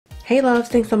Hey loves,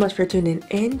 thanks so much for tuning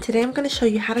in. Today I'm going to show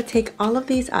you how to take all of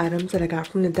these items that I got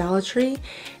from the Dollar Tree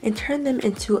and turn them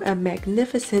into a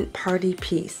magnificent party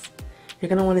piece. You're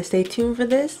going to want to stay tuned for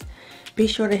this. Be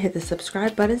sure to hit the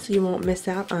subscribe button so you won't miss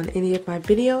out on any of my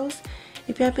videos.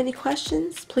 If you have any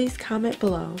questions, please comment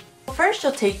below. First,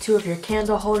 you'll take two of your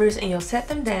candle holders and you'll set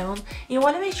them down. You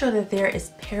want to make sure that they're as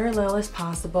parallel as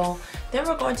possible. Then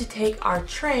we're going to take our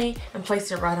tray and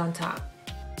place it right on top.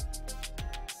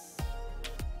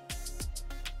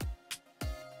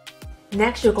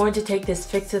 Next, you're going to take this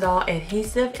Fix-It-All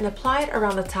adhesive and apply it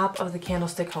around the top of the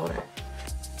candlestick holder.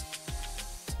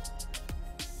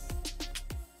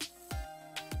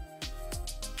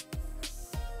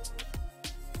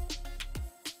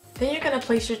 Then you're going to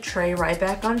place your tray right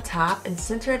back on top and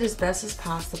center it as best as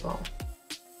possible.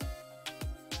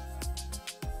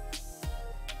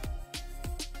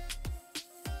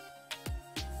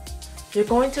 You're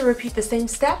going to repeat the same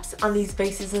steps on these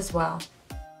bases as well.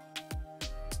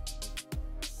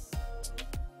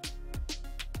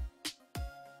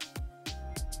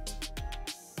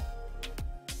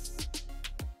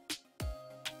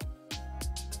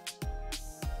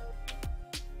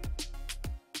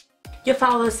 You'll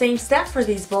follow the same step for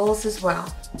these bowls as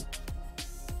well.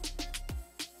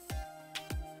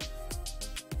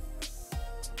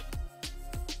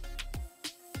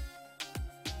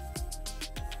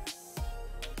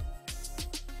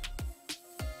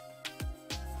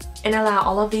 And allow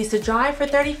all of these to dry for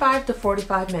 35 to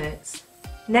 45 minutes.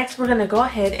 Next, we're going to go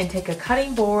ahead and take a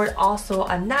cutting board, also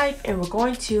a knife, and we're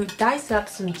going to dice up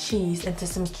some cheese into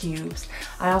some cubes.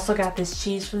 I also got this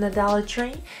cheese from the Dollar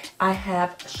Tree. I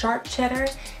have sharp cheddar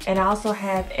and I also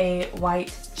have a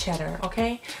white cheddar,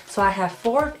 okay? So I have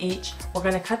 4 of each. We're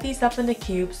going to cut these up into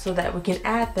cubes so that we can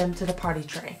add them to the party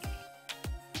tray.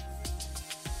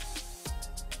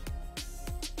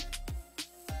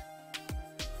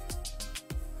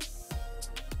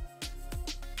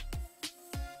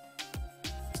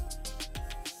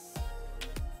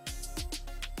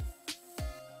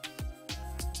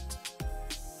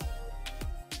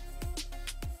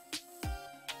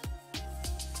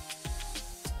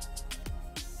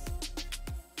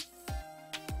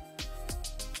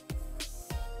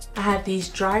 I have these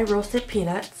dry roasted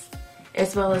peanuts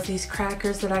as well as these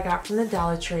crackers that I got from the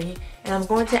Dollar Tree, and I'm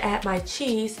going to add my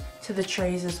cheese to the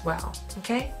trays as well.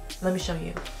 Okay, let me show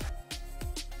you.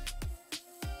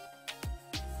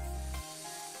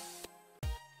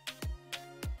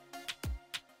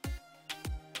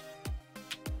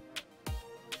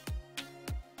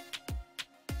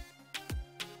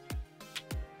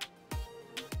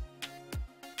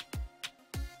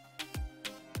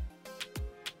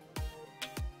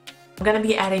 I'm going to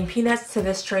be adding peanuts to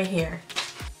this tray here.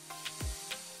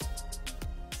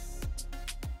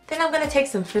 Then I'm going to take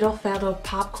some Fiddle Faddle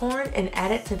popcorn and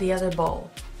add it to the other bowl.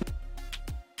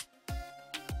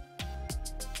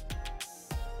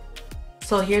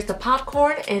 So here's the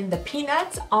popcorn and the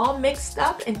peanuts all mixed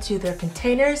up into their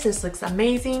containers. This looks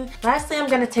amazing. Lastly, I'm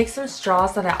going to take some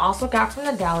straws that I also got from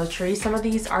the Dollar Tree. Some of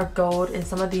these are gold and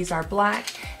some of these are black,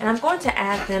 and I'm going to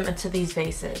add them into these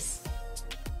vases.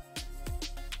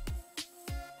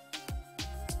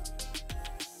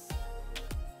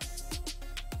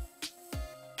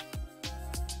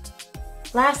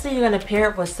 Lastly, you're going to pair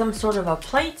it with some sort of a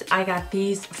plate. I got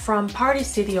these from Party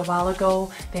City a while ago.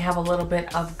 They have a little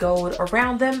bit of gold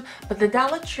around them, but the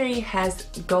Dollar Tree has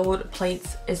gold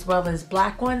plates as well as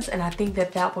black ones, and I think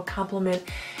that that will complement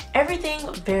everything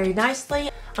very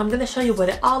nicely. I'm going to show you what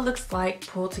it all looks like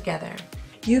pulled together.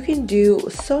 You can do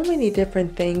so many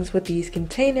different things with these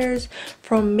containers,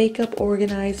 from makeup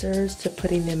organizers to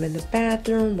putting them in the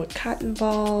bathroom with cotton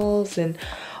balls and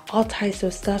all types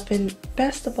of stuff, and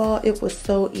best of all, it was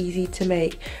so easy to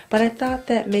make. But I thought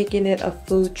that making it a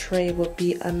food tray would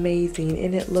be amazing,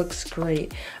 and it looks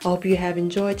great. I hope you have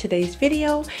enjoyed today's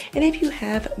video, and if you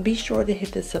have, be sure to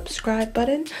hit the subscribe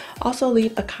button. Also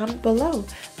leave a comment below.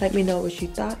 Let me know what you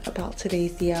thought about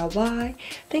today's DIY.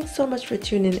 Thanks so much for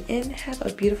tuning in. Have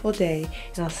a beautiful day,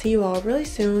 and I'll see you all really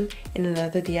soon in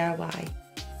another DIY.